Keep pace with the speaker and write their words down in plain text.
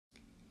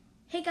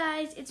Hey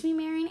guys, it's me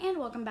Marion and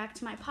welcome back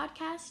to my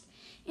podcast.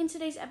 In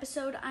today's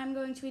episode, I'm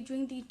going to be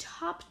doing the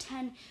top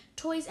 10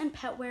 toys and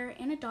petware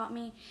in Adopt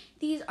Me.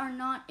 These are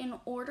not in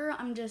order,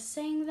 I'm just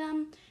saying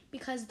them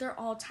because they're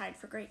all tied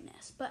for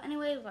greatness. But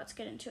anyway, let's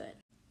get into it.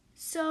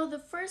 So the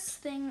first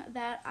thing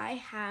that I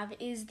have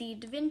is the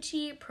Da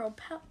Vinci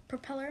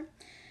propeller.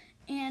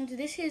 And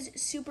this is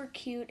super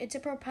cute. It's a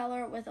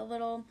propeller with a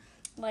little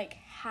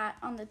hat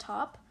on the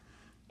top.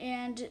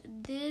 And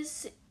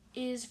this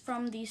is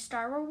from the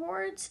Star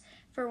Rewards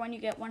for when you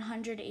get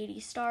 180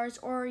 stars,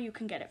 or you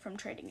can get it from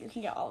trading. You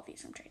can get all of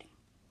these from trading.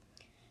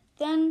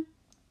 Then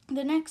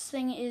the next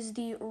thing is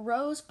the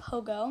Rose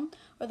Pogo,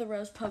 or the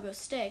Rose Pogo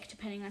stick,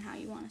 depending on how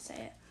you want to say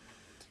it.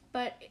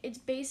 But it's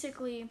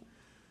basically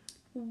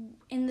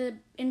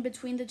in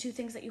between the two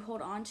things that you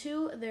hold on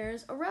to,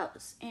 there's a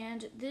rose.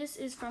 And this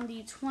is from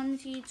the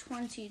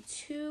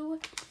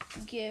 2022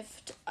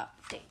 gift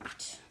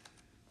update.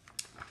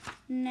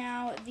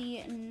 Now,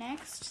 the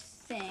next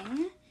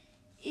thing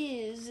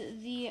is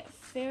the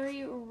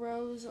Fairy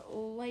Rose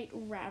Light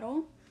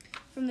Rattle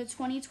from the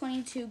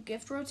 2022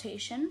 gift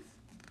rotation.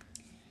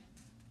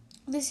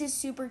 This is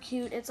super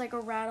cute. It's like a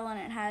rattle and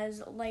it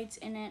has lights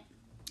in it.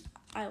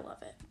 I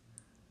love it.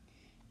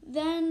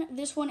 Then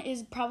this one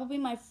is probably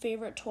my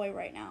favorite toy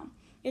right now.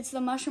 It's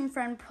the Mushroom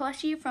Friend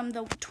plushie from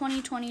the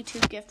 2022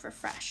 gift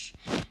refresh.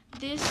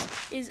 This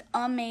is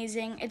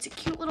amazing. It's a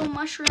cute little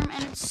mushroom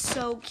and it's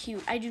so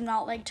cute. I do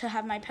not like to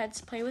have my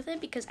pets play with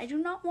it because I do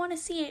not want to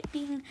see it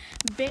being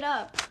bit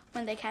up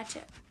when they catch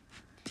it.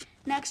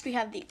 Next, we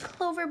have the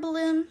Clover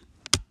Balloon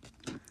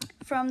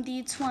from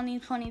the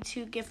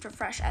 2022 gift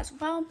refresh as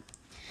well.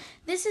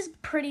 This is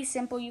pretty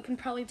simple. You can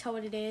probably tell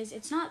what it is.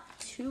 It's not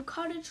too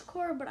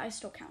cottagecore, but I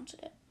still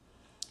counted it.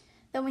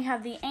 Then we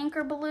have the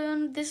Anchor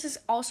Balloon. This is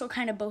also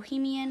kind of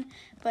bohemian,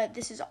 but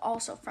this is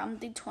also from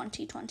the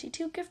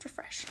 2022 gift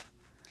refresh.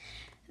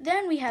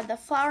 Then we have the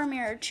Flower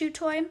Mirror Chew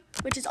Toy,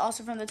 which is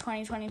also from the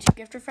 2022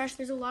 gift refresh.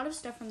 There's a lot of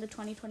stuff from the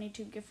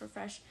 2022 gift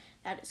refresh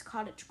that is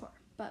cottagecore,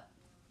 but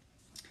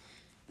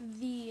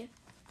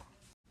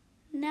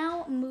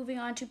now moving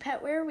on to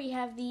petware, we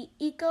have the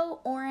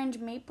Eco Orange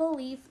Maple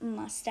Leaf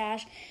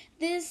Mustache.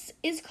 This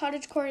is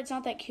cottagecore. It's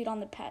not that cute on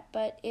the pet,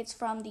 but it's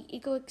from the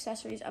Eco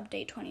Accessories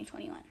Update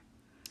 2021.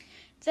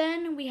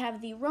 Then we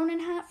have the Ronin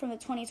hat from the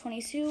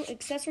 2022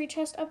 Accessory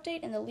Chest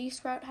Update and the Leaf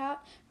Sprout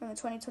hat from the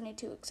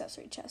 2022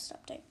 Accessory Chest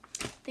Update.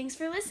 Thanks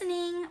for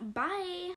listening. Bye!